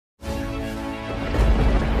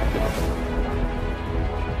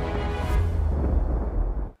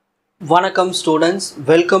வணக்கம் students,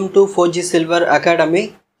 welcome to 4G Silver Academy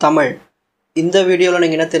Tamil. இந்த வீடியோவில்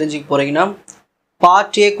நீங்கள் என்ன தெரிஞ்சுக்க போகிறீங்கன்னா,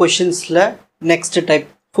 part A கொஷின்ஸில் next type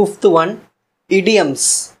 5th one idioms.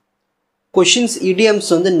 Questions idioms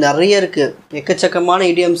வந்து நிறைய இருக்குது, எக்கச்சக்கமான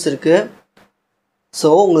இடியம்ஸ் இருக்குது. ஸோ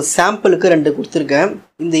உங்களுக்கு சாம்பிளுக்கு 2 கொடுத்துருக்கேன்.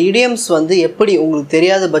 இந்த இடியம்ஸ் வந்து எப்படி உங்களுக்கு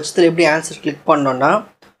தெரியாத பட்சத்தில் எப்படி ஆன்சர் கிளிக் பண்ணோன்னா,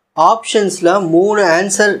 ஆப்ஷன்ஸில் 3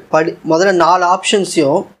 ஆன்சர் முதல்ல 4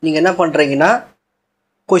 ஆப்ஷன்ஸையும் நீங்கள் என்ன பண்ணுறீங்கன்னா,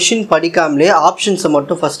 கொஷின் படிக்காமலே ஆப்ஷன்ஸை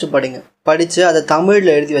மட்டும் ஃபஸ்ட்டு படிங்க. படித்து அதை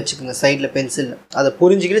தமிழில் எழுதி வச்சுக்கோங்க, சைடில் பென்சிலில். அதை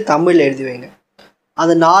புரிஞ்சுக்கிட்டு தமிழில் எழுதி வைங்க.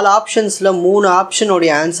 அந்த 4 ஆப்ஷன்ஸில் 3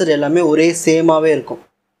 ஆப்ஷனோடைய ஆன்சர் எல்லாமே ஒரே சேமாகவே இருக்கும்,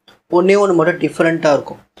 ஒன்றே ஒன்று மட்டும் டிஃப்ரெண்ட்டாக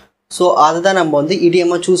இருக்கும். ஸோ அதை தான் நம்ம வந்து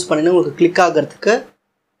இடியமாக சூஸ் பண்ணினா உங்களுக்கு கிளிக் ஆகிறதுக்கு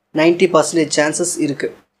 90% சான்சஸ்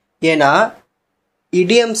இருக்குது. ஏன்னா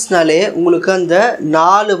இடியம்ஸ்னாலே உங்களுக்கு அந்த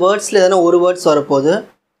 4 வேர்ட்ஸில் எதனா ஒரு வேர்ட்ஸ் வரப்போகுது.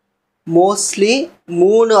 மோஸ்ட்லி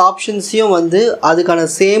 3 ஆப்ஷன்ஸையும் வந்து அதுக்கான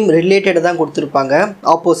சேம் ரிலேட்டடாக தான் கொடுத்துருப்பாங்க,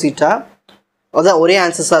 ஆப்போசிட்டாக. அதான் ஒரே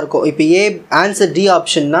ஆன்சர்ஸாக இருக்கும். இப்போ ஆன்சர் டி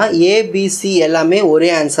ஆப்ஷன்னா ஏபிசி எல்லாமே ஒரே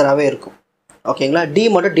ஆன்சராகவே இருக்கும். ஓகேங்களா, டி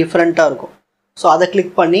மட்டும் டிஃப்ரெண்ட்டாக இருக்கும். ஸோ அதை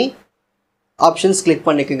கிளிக் பண்ணி ஆப்ஷன்ஸ் கிளிக்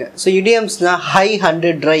பண்ணிக்கோங்க. ஸோ இடியம்ஸ்னால் ஹை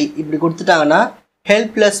 100 ட்ரை இப்படி கொடுத்துட்டாங்கன்னா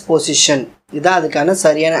ஹெல்ப்லெஸ் பொசிஷன் இதுதான் அதுக்கான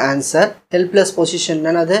சரியான ஆன்சர். ஹெல்ப்லெஸ்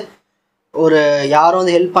பொசிஷன்னா அது ஒரு யாரும்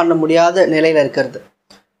வந்து ஹெல்ப் பண்ண முடியாத நிலையில் இருக்கிறது.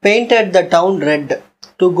 Painted the town red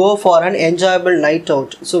to go for an enjoyable night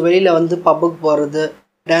out. So வெளியில் வந்து பப்புக்கு போகிறது,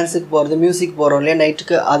 டான்ஸுக்கு போகிறது, மியூசிக் போகிறோம் இல்லையா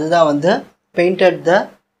நைட்டுக்கு, அதுதான் வந்து painted the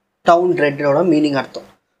town redோட மீனிங் அர்த்தம்.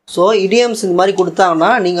 ஸோ இடியம்ஸ் இந்த மாதிரி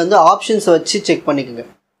கொடுத்தாங்கன்னா நீங்கள் வந்து ஆப்ஷன்ஸை வச்சு செக் பண்ணிக்கோங்க.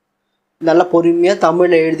 நல்லா பொறுமையாக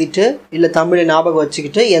தமிழில் எழுதிட்டு இல்லை தமிழை ஞாபகம்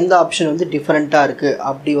வச்சுக்கிட்டு எந்த ஆப்ஷன் வந்து டிஃப்ரெண்ட்டாக இருக்குது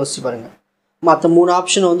அப்படி யோசிச்சு பாருங்கள். மற்ற 3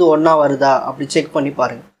 ஆப்ஷன் வந்து ஒன்றா வருதா அப்படி செக் பண்ணி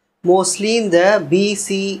பாருங்கள். மோஸ்ட்லி இந்த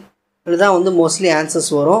பிசி இதுதான் வந்து மோஸ்ட்லி ஆன்சர்ஸ்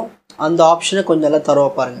வரும். அந்த ஆப்ஷனை கொஞ்சம் நல்லா தரவா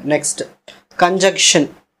பாருங்கள். Next conjunction.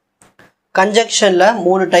 கன்ஜக்ஷனில்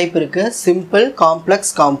 3 டைப் இருக்குது, சிம்பிள்,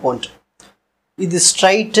 காம்ப்ளெக்ஸ், காம்பவுண்ட். இது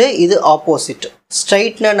ஸ்ட்ரைட்டு, இது ஆப்போசிட்.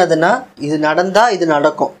 ஸ்ட்ரைட்னா என்னதுன்னா இது நடந்தால் இது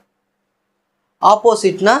நடக்கும்,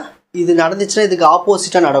 ஆப்போசிட்னா இது நடந்துச்சுன்னா இதுக்கு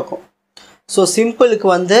ஆப்போசிட்டாக நடக்கும். ஸோ சிம்பிளுக்கு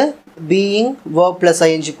வந்து பீயிங் verb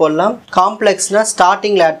 + ing போடலாம். காம்ப்ளெக்ஸ்னால்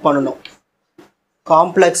ஸ்டார்டிங்கில் ஆட் பண்ணணும்,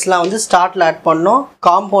 காம்ப்ளெக்ஸ்லாம் வந்து ஸ்டார்ட்டில் ஆட் பண்ணணும்,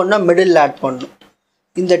 காம்பவுண்ட்னா மிடில் ஆட் பண்ணணும்.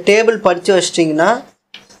 இந்த டேபிள் படித்து வச்சிட்டிங்கன்னா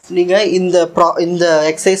நீங்கள் இந்த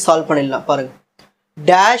எக்ஸசைஸ் சால்வ் பண்ணிடலாம். பாருங்கள்,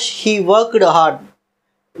 டேஷ் ஹீ ஒர்க்டு ஹார்ட்,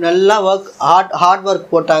 நல்லா ஹார்ட்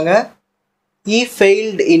ஒர்க் போட்டாங்க. He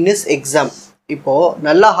failed in his exam. இப்போது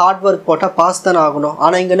நல்லா ஹார்ட் ஒர்க் போட்டால் பாஸ் தானே ஆகணும்.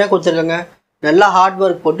 ஆனால் இங்கே என்ன கொடுத்துருக்காங்க, நல்லா ஹார்ட்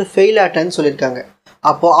ஒர்க் போட்டு ஃபெயில் ஆட்டேன்னு சொல்லியிருக்காங்க.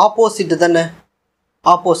 அப்போது ஆப்போசிட்டு தானே,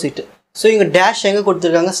 ஆப்போசிட்டு. ஸோ இங்கே டேஷ் எங்கே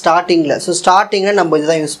கொடுத்துருக்காங்க, ஸ்டார்டிங்கில். ஸோ ஸ்டார்டிங்கில் நம்ம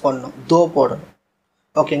இதுதான் யூஸ் பண்ணணும், தோ போடணும்.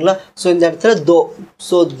 ஓகேங்களா, ஸோ இந்த இடத்துல தோ.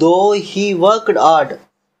 ஸோ தோ ஹீ ஒர்க்டு ஹார்ட்,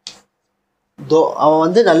 தோ அவன்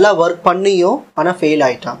வந்து நல்லா ஒர்க் பண்ணியும் ஆனால் ஃபெயில்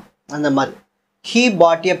ஆகிட்டான். அந்த மாதிரி he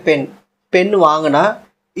pot a pen, pen வாங்கினா.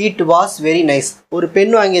 இட் வாஸ் வெரி நைஸ், ஒரு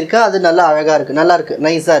பென் வாங்கியிருக்கா, அது நல்லா அழகாக இருக்குது, நல்லா இருக்குது,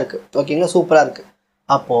 நைஸாக இருக்குது. ஓகேங்களா, சூப்பராக இருக்குது.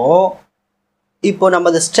 இப்போது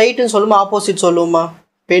நம்ம அதை ஸ்ட்ரைட்டுன்னு சொல்லுமா ஆப்போசிட் சொல்லுவோமா?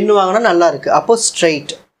 பென் வாங்கினா நல்லா இருக்குது, அப்போது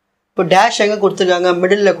ஸ்ட்ரைட். இப்போ டேஷ் எங்கே கொடுத்துருக்காங்க,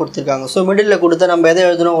 மிடில் கொடுத்துருக்காங்க. ஸோ மிடில் கொடுத்தா நம்ம எதை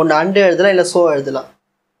எழுதணும், ஒன்று அண்டு எழுதலாம் இல்லை ஸோ எழுதலாம்.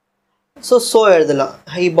 ஸோ எழுதலாம்,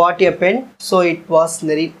 he bought a pen so it was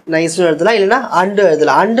very நைஸ்னு எழுதலாம், இல்லைனா அண்டு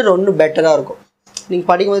எழுதலாம். அண்டு ஒன்று பெட்டராக இருக்கும், நீங்கள்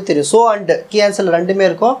படிக்கும்போது தெரியும். ஸோ அண்டு கீ ஆன்சரில் 2மே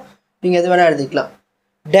இருக்கும், நீங்கள் எது வேணால் எழுதிக்கலாம்.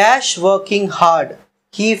 Dash working hard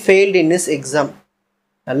he failed in his exam,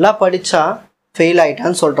 நல்லா படித்தா ஃபெயில்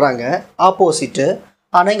ஆகிட்டான்னு சொல்கிறாங்க, ஆப்போசிட்டு.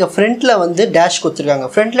 ஆனால் இங்கே ஃப்ரண்ட்டில் வந்து டேஷ் கொடுத்துருக்காங்க.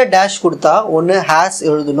 ஃப்ரண்ட்டில் டேஷ் கொடுத்தா ஒன்று ஹேஸ்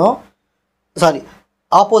எழுதணும், சாரி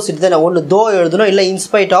ஆப்போசிட் தானே, ஒன்று தோ எழுதணும் இல்லை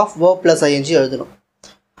இன்ஸ்பைட் ஆஃப் verb + ing எழுதணும்.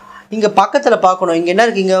 இங்கே பக்கத்தில் பார்க்கணும், இங்கே என்ன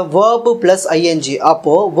இருக்குங்க, verb + ing.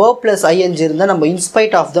 அப்போது verb + ing இருந்தால் நம்ம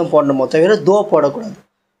இன்ஸ்பைட் ஆஃப் தான் போடணுமோ தவிர தோ போடக்கூடாது.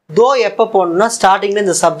 தோ எப்போ போடணும்னா ஸ்டார்டிங்கில்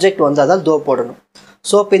இந்த சப்ஜெக்ட் வந்து அதான் தோ போடணும்.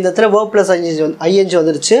 ஸோ இப்போ இந்த இடத்துல verb + ing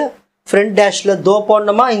வந்துருச்சு. ஃப்ரண்ட் டேஷில் தோ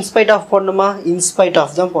போடணுமா இன்ஸ்பைட் ஆஃப் போடணுமா? இன்ஸ்பைட்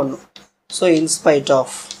ஆஃப் தான் போடணும். So in spite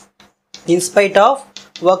of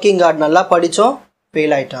working hard, நல்லா படித்தோம்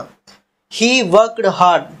ஃபெயில் ஆகிட்டான். ஹீ ஒர்க்டு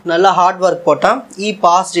ஹார்ட், நல்லா ஹார்ட் ஒர்க் போட்டான். He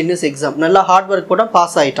past in his exam, நல்லா ஹார்ட் ஒர்க் போட்டால்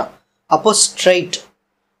பாஸ் ஆகிட்டான். அப்போது ஸ்ட்ரைட்.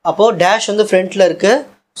 அப்போது டேஷ் வந்து ஃப்ரண்ட்டில் இருக்குது.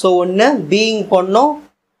 ஸோ ஒன்று பீயிங் போடணும்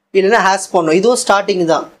இல்லைன்னா ஹேஸ் போடணும், இதுவும் ஸ்டார்டிங்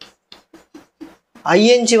தான்.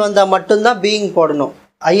 ஐஎன்ஜி வந்தால் மட்டும்தான் பீயிங் போடணும்,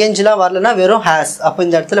 ஐஎன்ஜிலாம் வரலன்னா வெறும் ஹேஸ். அப்போ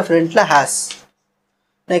இந்த இடத்துல ஃப்ரண்ட்டில் has.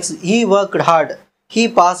 Next he worked heart he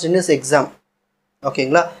past in his exam.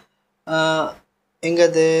 ஓகேங்களா,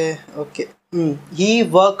 எங்கது okay. He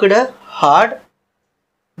worked heart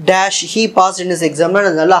dash he past in his எக்ஸாம்னா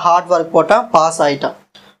நல்லா ஹார்ட் ஒர்க் போட்டால் பாஸ் ஆகிட்டான்.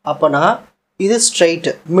 அப்போனா இது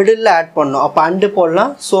ஸ்ட்ரைட்டு, மிடில் ஆட் பண்ணணும். அப்போ அண்டு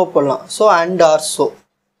போடலாம், ஸோ போடலாம். So and R so.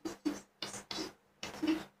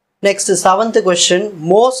 Next, 7th question.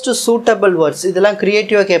 Most suitable words. இதெல்லாம்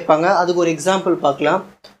creative கேட்பாங்க. அதுக்கு ஒரு example பார்க்கலாம்.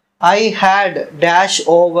 I had dash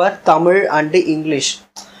over Tamil and English.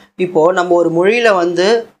 இப்போ நம்ம ஒரு மொழியில வந்து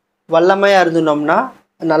வல்லமையா இருந்தோம்னா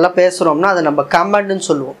நல்லா பேசுறோம்னா அதை நம்ம கமாண்ட்னு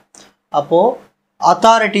சொல்லுவோம். அப்போ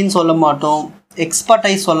அத்தாரிட்டின்னு சொல்ல மாட்டோம்,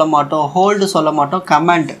 எக்ஸ்பர்டைஸ் சொல்ல மாட்டோம், ஹோல்டு சொல்ல மாட்டோம்,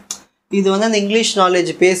 கமாண்ட். இது வந்து அந்த இங்கிலீஷ் நாலேஜ்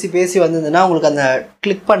பேசி வந்ததுன்னா உங்களுக்கு அந்த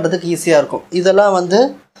கிளிக் பண்ணுறதுக்கு ஈஸியாக இருக்கும். இதெல்லாம் வந்து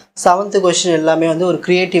 7th கொஷின் எல்லாமே வந்து ஒரு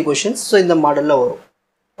க்ரியேட்டிவ் கொஷின்ஸ். ஸோ இந்த மாடலில் வரும்.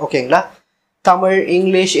 ஓகேங்களா? தமிழ்,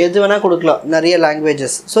 இங்கிலீஷ் எது வேணால் கொடுக்கலாம், நிறைய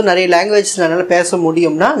லாங்குவேஜஸ். ஸோ நிறைய லாங்குவேஜஸ் என்னால் பேச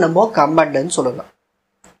முடியும்னா நம்ம கமாண்ட்னு சொல்லலாம்.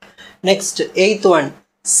 Next 8th one,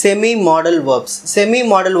 semi model verbs. Semi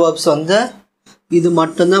model verbs வந்து இது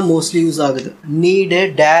மட்டும்தான் மோஸ்ட்லி யூஸ் ஆகுது. Need,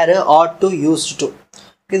 டேரு, add to, used to.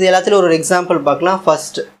 இது எல்லாத்துலையும் ஒரு எக்ஸாம்பிள் பார்க்கலாம்.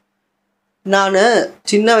 ஃபஸ்ட்டு, நான்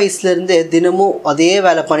சின்ன வயசுலேருந்தே தினமும் அதே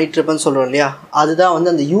வேலை பண்ணிகிட்ருப்பேன்னு சொல்கிறோம் இல்லையா, அதுதான்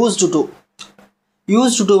வந்து அந்த யூஸ்டு டு.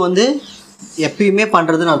 யூஸ்டு டு வந்து எப்பயுமே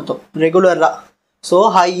பண்ணுறதுன்னு அர்த்தம், ரெகுலராக. So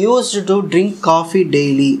I used to drink coffee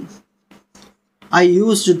daily, I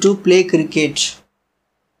used to play cricket.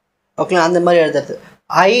 ஓகேங்களா? அந்த மாதிரி எழுதுறது.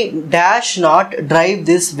 I dash not drive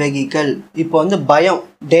this vehicle. இப்போ வந்து பயம்,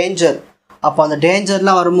 டேஞ்சர். அப்போ அந்த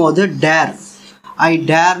டேஞ்சர்லாம் வரும்போது dare, I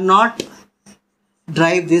dare not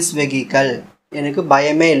drive this vehicle. எனக்கு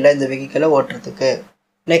பயமே இல்லை இந்த வெஹிக்கலை ஓட்டுறதுக்கு.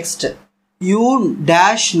 Next, you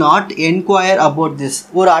dash not enquire about this.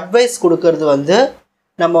 ஒரு அட்வைஸ் கொடுக்கறது வந்து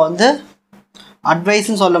நம்ம வந்து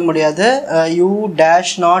அட்வைஸ்ன்னு சொல்ல முடியாது. யூ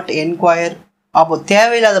டேஷ் நாட் என்கொயர் அப்போ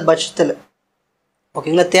தேவையில்லாத பட்சத்தில்.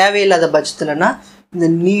 ஓகேங்களா? தேவையில்லாத பட்சத்தில்னா இந்த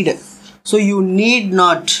need. So you need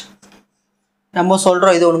not, நம்ம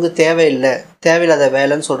சொல்கிறோம் இது உனக்கு தேவையில்லை, தேவையில்லாத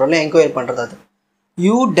வேலைன்னு சொல்கிறோம்ல, என்கொயர் பண்ணுறது. அது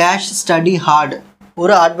யூ டேஷ் ஸ்டடி ஹார்டு,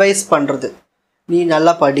 ஒரு அட்வைஸ் பண்ணுறது, நீ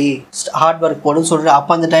நல்லா படி, ஹார்ட் ஒர்க் போடுன்னு சொல்கிற.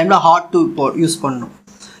 அப்போ அந்த டைமில் ஹார்ட் டு யூஸ் பண்ணணும்.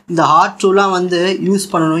 இந்த ஹார்ட் டூலாம் வந்து யூஸ்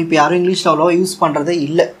பண்ணணும். இப்போ யாரும் இங்கிலீஷில் அவ்வளோவா யூஸ் பண்ணுறதே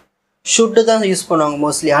இல்லை, ஷுட்டு தான் யூஸ் பண்ணுவாங்க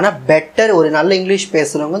மோஸ்ட்லி. ஆனால் பெட்டர் ஒரு நல்ல இங்கிலீஷ்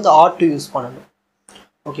பேசுகிறவங்க இந்த ஹார்ட் டு யூஸ் பண்ணணும்.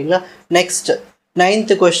 ஓகேங்களா? Next 9th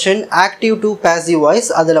question, active to passive voice.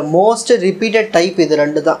 அதில் மோஸ்ட் ரிப்பீட்டட் டைப் இது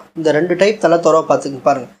ரெண்டு தான். இந்த ரெண்டு டைப் தலை தோற பார்த்துங்க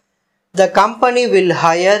பாருங்கள். The company will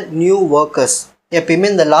higher new workers. எப்பயுமே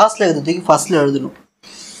இந்த லாஸ்ட்டில் இருக்கிறதுக்கு ஃபஸ்ட்டில் எழுதணும்.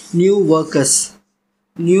 New workers,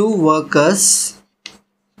 new workers.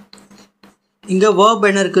 இங்கே வேர்ப்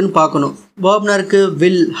என்ன இருக்குதுன்னு பார்க்கணும். வேர்ப்னா இருக்குது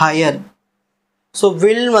வில், ஹையர். ஸோ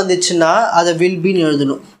வில் வந்துச்சுன்னா அதை வில் பின்னு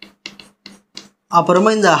எழுதணும்.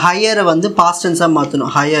 அப்புறமா இந்த ஹையரை வந்து பாஸ்ட் டென்ஸாக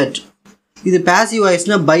மாற்றணும், ஹையர்ட். இது பேசிவ்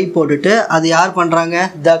வாய்ஸ்னால் பை போட்டுட்டு அது யார் பண்ணுறாங்க,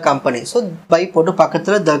 த கம்பெனி. ஸோ பை போட்டு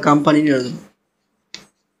பக்கத்தில் த கம்பெனின்னு எழுதணும்.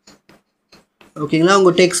 ஓகேங்களா?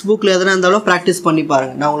 உங்கள் டெக்ஸ்ட் புக்கில் எதனா இருந்தாலும் ப்ராக்டிஸ் பண்ணி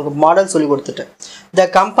பாருங்கள். நான் உங்களுக்கு மாடல் சொல்லி கொடுத்துட்டேன். The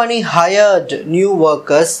company hired new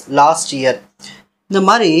workers last year. இந்த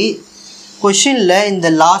மாதிரி கொஷினில் இந்த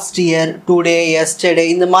லாஸ்ட் இயர், டுடே, எஸ்டர்டே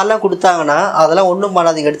இந்த மாதிரிலாம் கொடுத்தாங்கன்னா அதெல்லாம் ஒன்றும்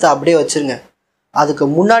பண்ணாதீங்க, எடுத்து அப்படியே வச்சுருங்க. அதுக்கு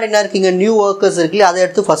முன்னாடி என்ன இருக்கீங்க, நியூ ஒர்க்கர்ஸ் இருக்குல்ல, அதை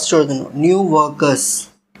எடுத்து ஃபஸ்ட்டு எழுதணும். New workers,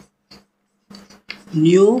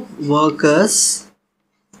 new workers.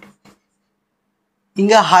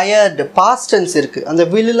 இங்கே ஹையர்டு பாஸ்ட் டென்ஸ் இருக்குது, அந்த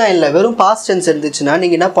வில்லாம் இல்லை, வெறும் பாஸ்ட் டென்ஸ் இருந்துச்சுன்னா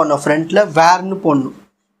நீங்கள் என்ன பண்ணணும், ஃப்ரண்ட்டில் வேர்னு போடணும்.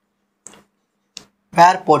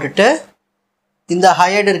 வேர் போட்டுட்டு இந்த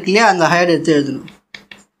ஹையர்டு இருக்கு இல்லையா, அந்த ஹையர்டு எடுத்து எழுதணும்.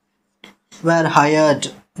 வேர்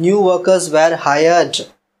hired, new workers where hired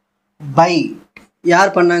by,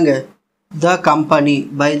 யார் பண்ணாங்க, the company,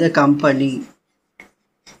 by the company.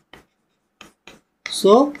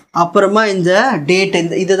 So அப்புறமா இந்த டேட்,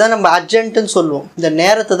 இதை தான் நம்ம அர்ஜென்ட்டுன்னு சொல்லுவோம். இந்த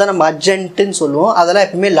நேரத்தை தான் நம்ம அர்ஜென்ட்டுன்னு சொல்லுவோம். அதெல்லாம்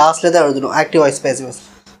எப்பவுமே லாஸ்ட்டில் தான் எழுதணும், active voice, passive voice.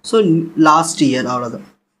 So last year, அவ்வளோதான்.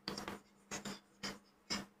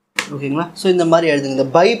 ஓகேங்களா? ஸோ இந்த மாதிரி எழுதுங்க. இந்த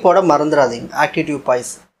பை போட மறந்துடாதீங்க, ஆக்டிவ்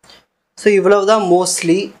வாய்ஸ். ஸோ இவ்வளவு தான்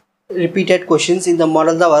மோஸ்ட்லி ரிப்பீட்டட் கொஷின்ஸ். இந்த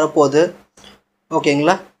மாடல் தான் வரப்போகுது.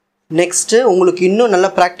 ஓகேங்களா? நெக்ஸ்ட்டு உங்களுக்கு இன்னும்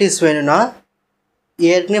நல்லா ப்ராக்டிஸ் வேணும்னா,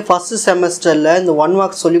 ஏற்கனவே ஃபஸ்ட்டு செமஸ்டரில் இந்த 1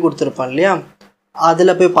 மார்க்ஸ் சொல்லி கொடுத்துருப்பான் இல்லையா,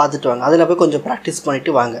 அதில் போய் பார்த்துட்டு வாங்க. அதில் போய் கொஞ்சம் ப்ராக்டிஸ்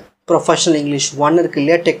பண்ணிவிட்டு வாங்க. ப்ரொஃபஷனல் இங்கிலீஷ் 1 இருக்குது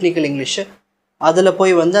இல்லையா, டெக்னிக்கல் இங்கிலீஷு, அதில்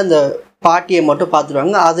போய் வந்து அந்த பாட்டியை மட்டும் பார்த்துட்டு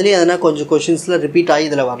வாங்க. அதுலேயே எதனா கொஞ்சம் கொஷின்ஸில் ரிப்பீட் ஆகி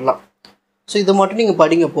இதில் வரலாம். ஸோ இது மட்டும் நீங்கள்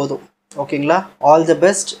படிங்க போதும். ஓகேங்களா? All the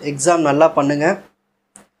best. எக்ஸாம் நல்லா பண்ணுங்கள்.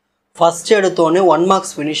 ஃபஸ்ட்டு எடுத்தோடனே 1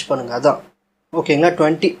 மார்க்ஸ் ஃபினிஷ் பண்ணுங்கள், அதான். ஓகேங்களா?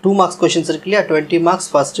 2 மார்க்ஸ் கொஷின்ஸ் இருக்கு இல்லையா, 20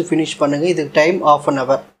 மார்க்ஸ் ஃபஸ்ட்டு ஃபினிஷ் பண்ணுங்கள். இதுக்கு டைம் 1/2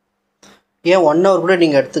 hour, ஏன் 1 hour கூட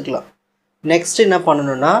நீங்கள் எடுத்துக்கலாம். நெக்ஸ்ட்டு என்ன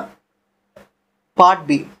பண்ணணுன்னா,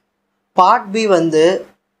 பார்ட் பி வந்து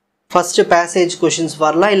ஃபஸ்ட்டு பேசேஜ் கொஷின்ஸ்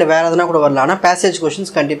வரலாம், இல்லை வேறு எதனா கூட வரலாம். ஆனால் பேசேஜ்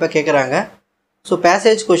கொஷின்ஸ் கண்டிப்பாக கேட்குறாங்க. ஸோ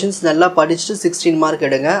பேசேஜ் கொஷின்ஸ் நல்லா படிச்சுட்டு 16 மார்க்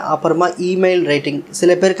எடுங்க. அப்புறமா இமெயில் ரைட்டிங்,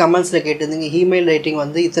 சில பேர் கமெண்ட்ஸில் கேட்டிருந்தீங்க இமெயில் ரைட்டிங்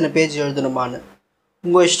வந்து இத்தனை பேஜ் எழுதணுமான்னு.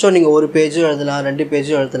 உங்கள் இஷ்டம், நீங்கள் 1 பேஜும் எழுதலாம், 2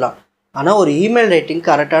 பேஜும் எழுதலாம். ஆனால் ஒரு இமெயில் ரைட்டிங்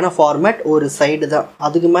கரெக்டான ஃபார்மேட் ஒரு சைடு தான்.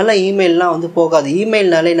 அதுக்கு மேலே இமெயிலெலாம் வந்து போகாது.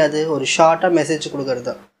 இமெயில்னாலே என்னது, ஒரு ஷார்ட்டாக மெசேஜ் கொடுக்குறது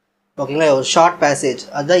தான். ஓகேங்களா, ஒரு ஷார்ட் பேசேஜ்,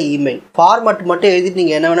 அதுதான் இமெயில். ஃபார்மேட் மட்டும் எழுதிட்டு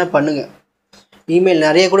நீங்கள் என்ன வேணால் பண்ணுங்கள். இமெயில்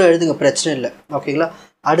நிறைய கூட எழுதுங்க, பிரச்சனை இல்லை. ஓகேங்களா.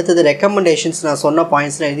 அடுத்தது ரெக்கமெண்டேஷன்ஸ், நான் சொன்ன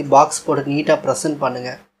பாயிண்ட்ஸ்லாம் எழுதி பாக்ஸ் போட்டு நீட்டாக ப்ரெசென்ட்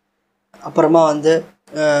பண்ணுங்கள். அப்புறமா வந்து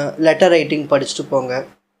லெட்டர் ரைட்டிங் படிச்சுட்டு போங்க.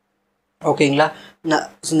 ஓகேங்களா. நான்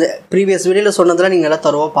இந்த ப்ரீவியஸ் வீடியோவில் சொன்னதெல்லாம் நீங்கள் நல்லா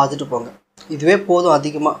தரவாக பார்த்துட்டு போங்க. இதுவே போதும்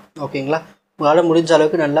அதிகமாக. ஓகேங்களா. உங்களால் முடிஞ்ச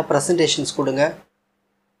அளவுக்கு நல்லா ப்ரெசன்டேஷன்ஸ் கொடுங்க,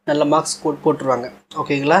 நல்ல மார்க்ஸ் போட்டுருவாங்க.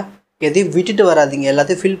 ஓகேங்களா. எதையும் விட்டுட்டு வராதிங்க,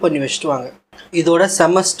 எல்லாத்தையும் ஃபில் பண்ணி வச்சுட்டு வாங்க. இதோட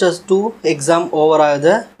செமஸ்டர் 2 எக்ஸாம் ஓவர்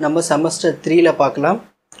ஆகுது. நம்ம செமஸ்டர் 3ல் பார்க்கலாம்.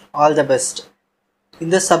 All the best.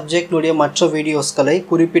 இந்த சப்ஜெக்டினுடைய மற்ற வீடியோஸ்களை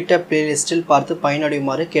குறிப்பிட்ட பிளேலிஸ்ட்டில் பார்த்து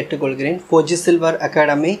பயனடையுமாறு கேட்டுக்கொள்கிறேன். 4G Silver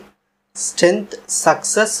Academy, strength,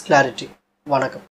 success, clarity. வணக்கம்.